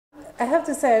I have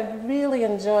to say I really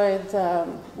enjoyed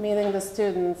meeting the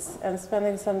students and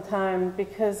spending some time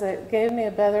because it gave me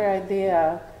a better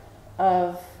idea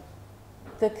of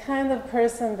the kind of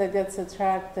person that gets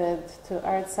attracted to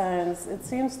art science. It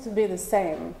seems to be the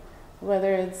same,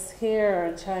 whether it's here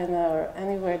or China or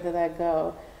anywhere that I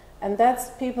go. And that's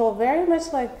people very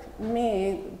much like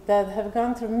me that have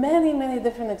gone through many, many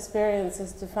different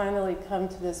experiences to finally come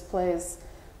to this place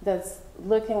that's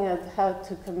looking at how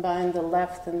to combine the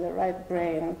left and the right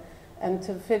brain and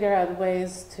to figure out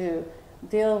ways to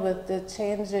deal with the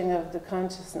changing of the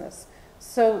consciousness.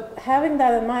 So having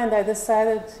that in mind, I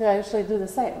decided to actually do the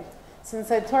same. Since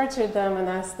I tortured them and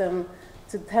asked them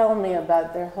to tell me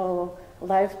about their whole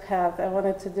life path, I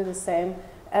wanted to do the same.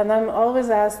 And I'm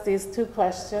always asked these two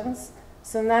questions.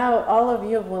 So now all of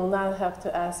you will not have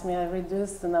to ask me. I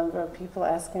reduced the number of people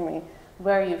asking me,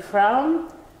 where are you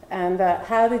from? And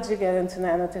how did you get into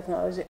nanotechnology?